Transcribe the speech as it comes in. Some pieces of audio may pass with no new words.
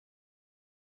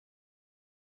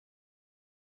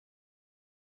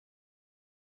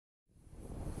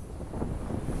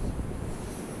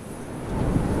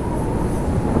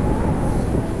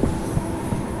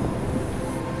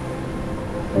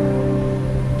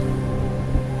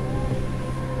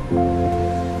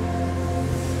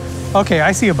Okay,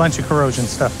 I see a bunch of corrosion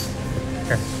stuff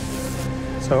here.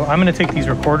 So I'm gonna take these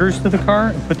recorders to the car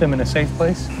and put them in a safe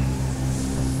place.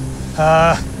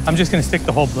 I'm just gonna stick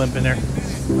the whole blimp in there.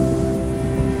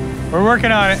 We're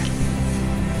working on it.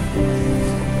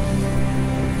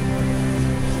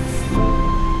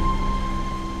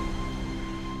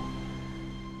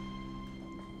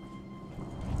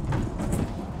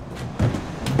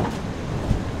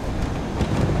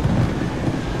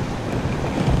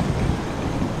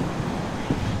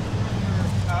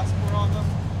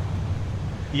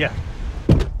 Yeah.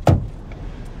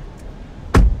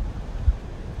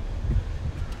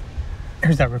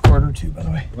 Here's that recorder too, by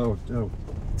the way. Oh.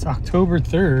 It's October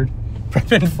 3rd,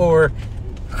 prepping for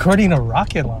recording a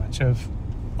rocket launch of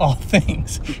all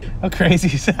things. How crazy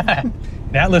is that?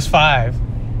 An Atlas V, to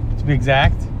be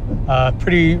exact.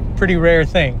 Pretty rare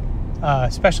thing,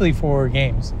 especially for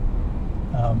games.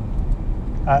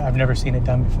 I've never seen it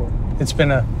done before. It's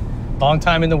been a long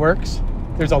time in the works.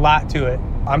 There's a lot to it.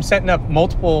 I'm setting up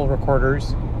multiple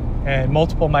recorders and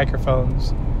multiple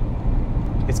microphones.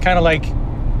 It's kind of like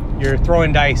you're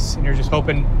throwing dice and you're just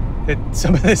hoping that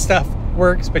some of this stuff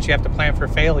works, but you have to plan for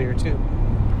failure too.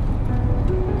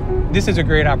 This is a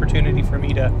great opportunity for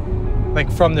me to,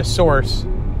 like from the source,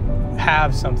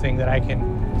 have something that I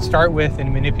can start with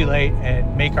and manipulate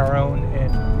and make our own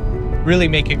and really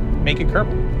make it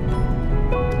Kerbal.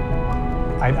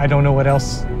 I don't know what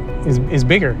else is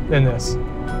bigger than this.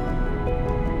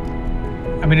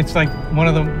 I mean, it's like one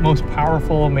of the most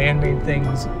powerful man-made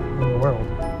things in the world.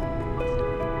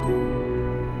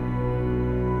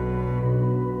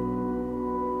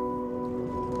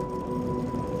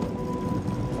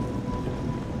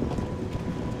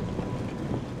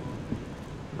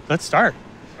 Let's start.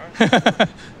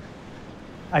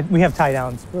 We have tie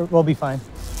downs. We'll be fine.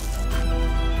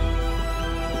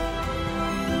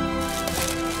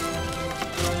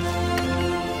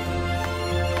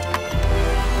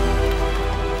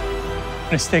 I'm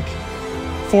gonna stick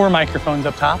 4 microphones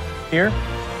up top here,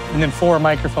 and then 4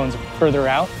 microphones further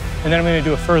out. And then I'm gonna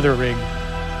do a further rig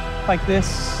like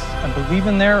this, I believe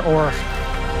in there or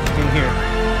in here.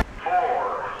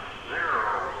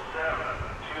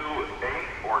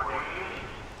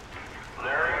 4072814.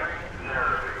 Larry,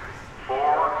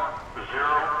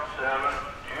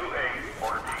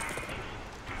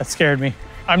 4072814. That scared me.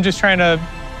 I'm just trying to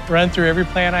run through every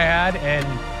plan I had and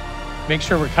make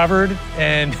sure we're covered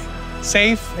and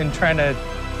safe, and trying to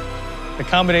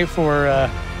accommodate for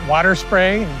water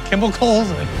spray and chemicals.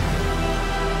 And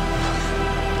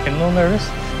getting a little nervous.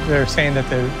 They're saying that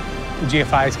the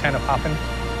GFI is kind of popping,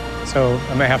 so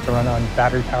I may have to run on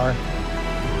battery power.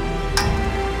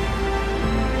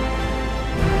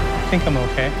 I think I'm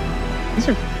okay. These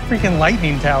are freaking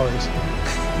lightning towers.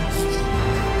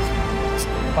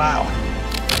 Wow.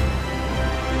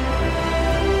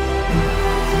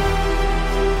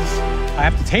 I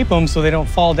have to tape them so they don't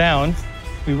fall down.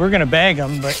 We were gonna bag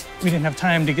them, but we didn't have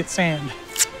time to get sand.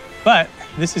 But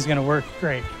this is gonna work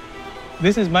great.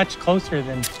 This is much closer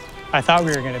than I thought we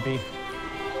were gonna be.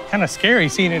 Kind of scary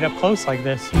seeing it up close like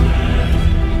this.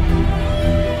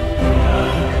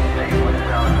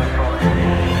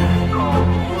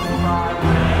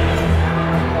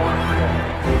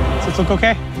 Does this look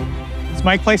okay? It's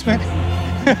mic placement.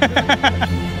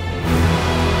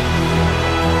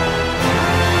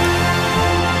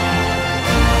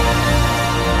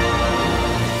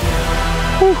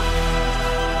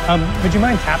 Would you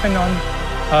mind tapping on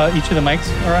each of the mics?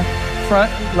 All right.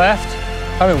 Front, left,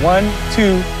 probably 1,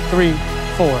 2, 3,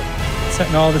 4.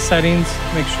 Setting all the settings,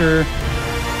 make sure you're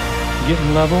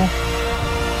getting level.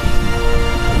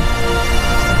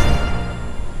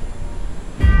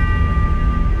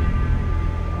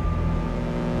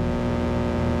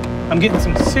 I'm getting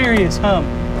some serious hum.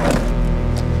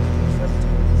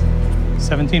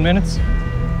 17 minutes?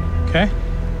 Okay.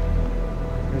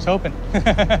 Here's hoping.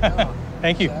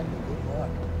 Thank you.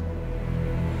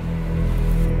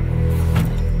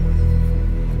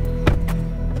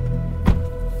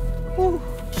 Whew.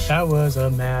 That was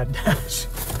a mad dash.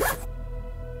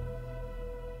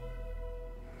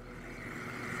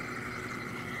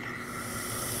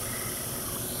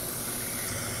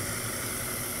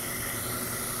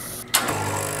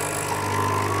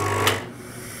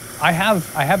 I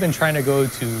have been trying to go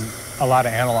to a lot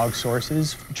of analog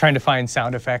sources, trying to find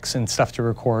sound effects and stuff to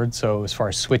record. So as far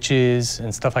as switches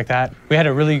and stuff like that, we had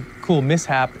a really cool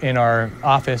mishap in our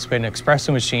office when an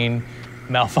espresso machine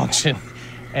malfunctioned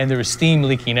and there was steam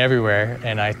leaking everywhere.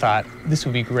 And I thought this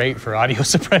would be great for audio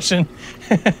suppression.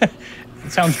 It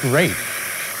sounds great.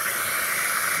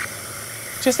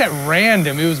 just at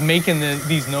random, it was making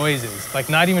these noises, like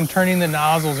not even turning the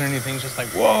nozzles or anything, just like,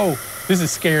 whoa, this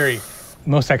is scary.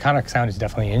 Most iconic sound is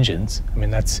definitely engines. I mean,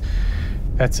 that's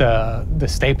the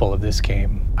staple of this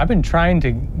game. I've been trying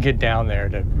to get down there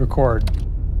to record.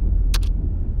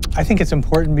 I think it's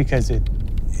important because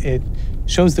it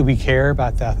shows that we care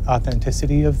about the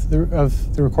authenticity of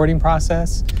the recording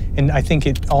process. And I think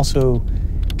it also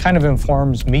kind of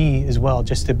informs me as well,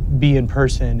 just to be in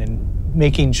person and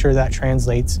making sure that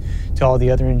translates to all the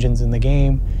other engines in the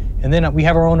game. And then we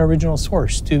have our own original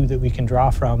source too that we can draw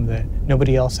from that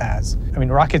nobody else has. I mean,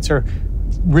 rockets are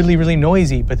really, really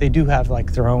noisy, but they do have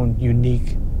like their own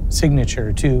unique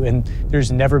signature too. And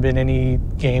there's never been any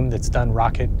game that's done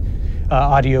rocket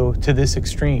audio to this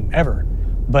extreme ever.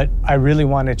 But I really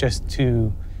wanted just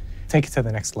to take it to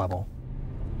the next level.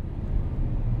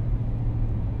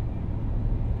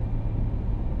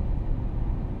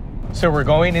 So we're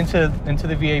going into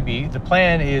the VAB. The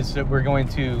plan is that we're going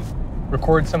to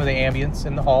record some of the ambience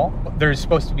in the hall. There's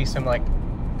supposed to be some like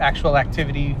actual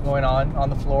activity going on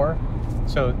the floor.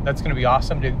 So that's gonna be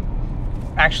awesome to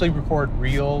actually record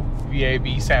real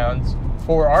VAB sounds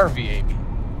for our VAB.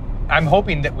 I'm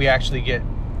hoping that we actually get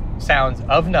sounds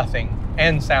of nothing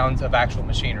and sounds of actual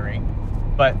machinery.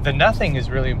 But the nothing is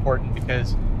really important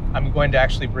because I'm going to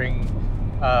actually bring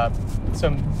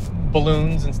some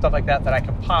balloons and stuff like that I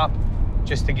can pop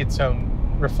just to get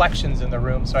some reflections in the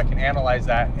room so I can analyze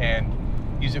that and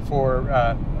use it for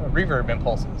reverb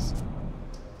impulses.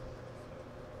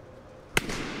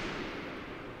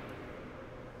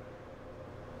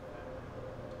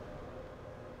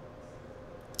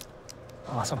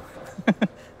 Awesome.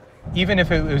 Even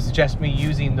if it was just me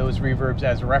using those reverbs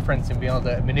as a reference and being able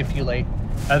to manipulate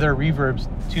other reverbs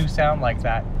to sound like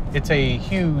that, it's a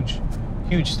huge,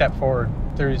 huge step forward.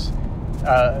 There's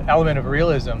an element of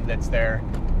realism that's there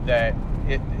that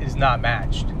it is not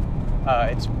matched.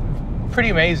 It's pretty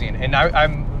amazing, and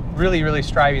I'm really, really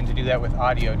striving to do that with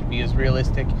audio, to be as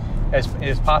realistic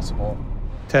as possible.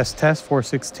 Test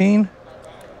 416.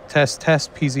 Test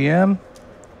PZM.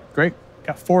 Great.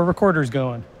 Got 4 recorders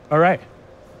going. All right,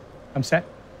 I'm set.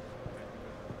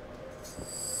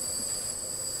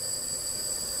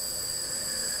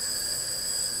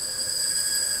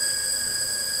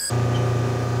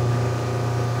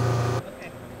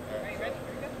 Okay. Are you ready?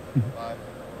 5, 4,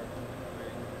 3,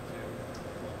 2.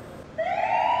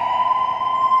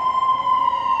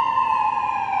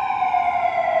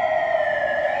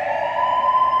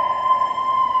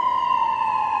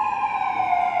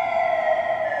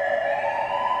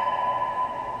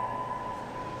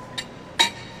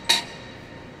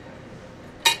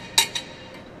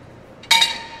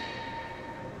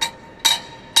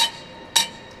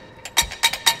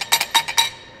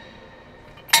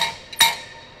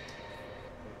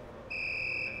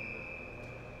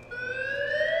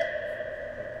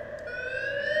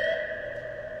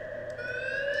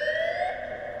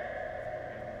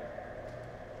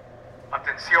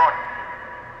 Atención,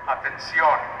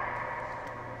 atención.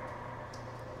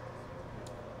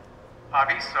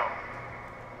 Aviso,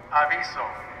 aviso.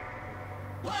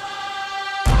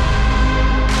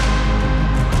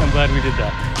 I'm glad we did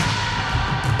that.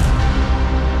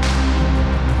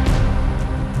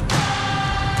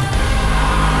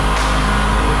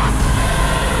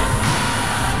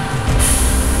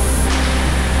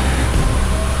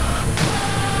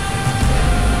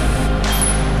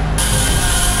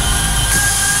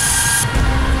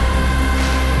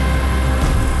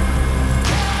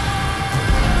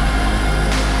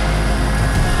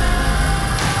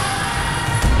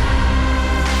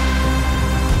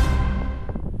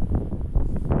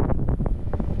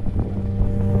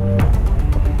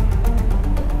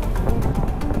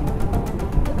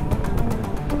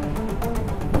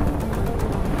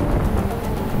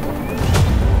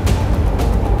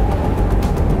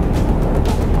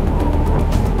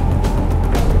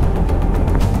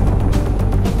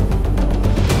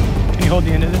 Hold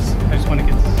the end of this. I just want to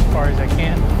get as far as I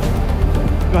can.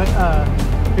 Go ahead.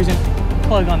 Here's a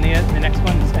plug on the next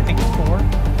one. I think it's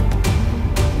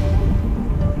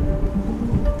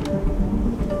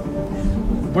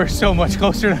 4. We're so much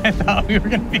closer than I thought we were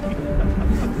going to be.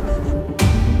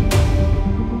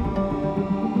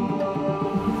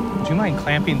 Would you mind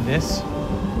clamping this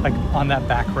like on that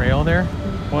back rail there?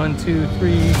 1, 2,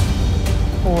 3,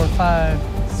 4, 5,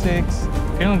 6.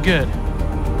 Feeling good.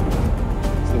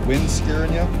 Is the wind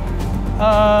scaring you?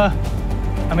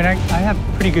 I mean, I have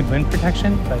pretty good wind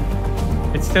protection, but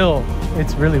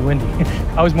it's really windy.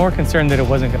 I was more concerned that it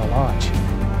wasn't going to launch.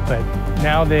 But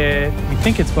now that we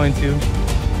think it's going to,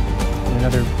 in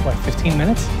another, what, 15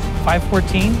 minutes?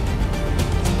 5:14?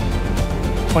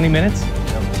 20 minutes?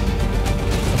 Yep.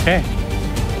 Okay.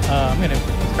 I'm gonna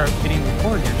start hitting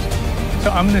record here. So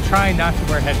I'm gonna try not to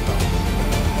wear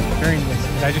headphones during this,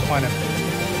 because I just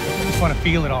wanna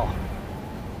feel it all.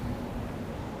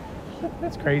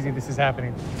 That's crazy. This is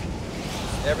happening.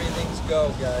 Everything's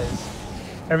go, guys.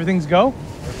 Everything's go?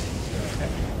 Everything's go.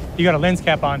 You got a lens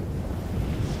cap on.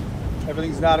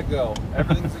 Everything's not a go.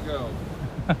 Everything's a go.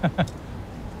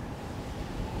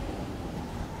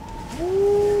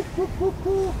 Woo, woo, woo,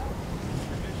 woo.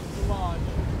 Permission to launch.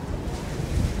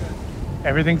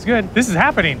 Everything's good. This is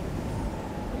happening.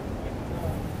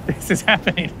 This is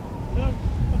happening.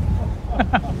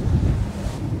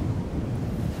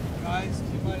 Guys,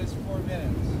 T-minus 4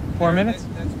 minutes. 4 minutes?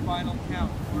 That's final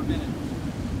count. 4 minutes.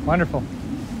 Wonderful.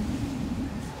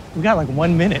 We got like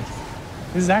 1 minute.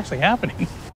 This is actually happening.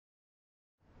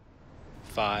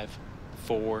 5,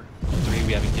 4, 3.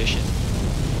 We have ignition.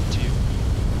 2,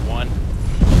 1.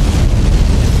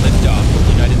 Liftoff.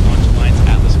 United Launch Alliance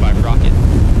Atlas V rocket.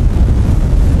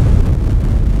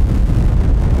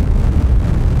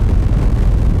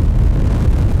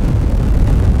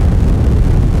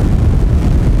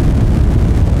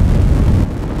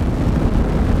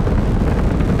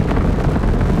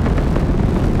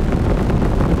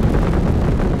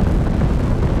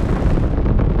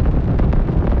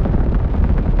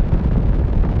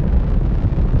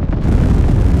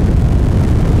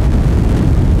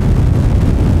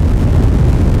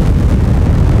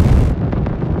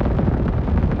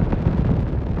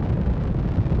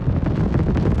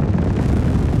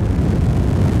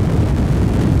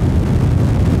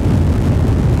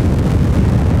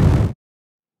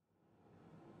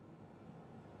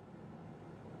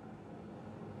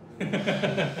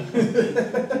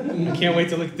 I can't wait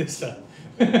to look at this stuff.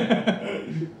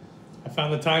 I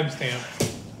found the timestamp.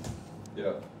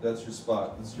 Yeah, that's your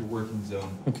spot. That's your working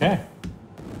zone. Okay.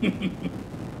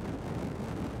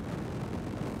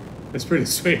 That's pretty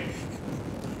sweet.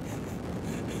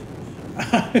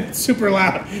 It's super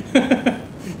loud.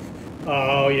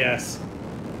 Oh, yes.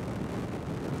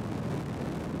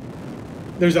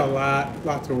 There's a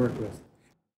lot to work with.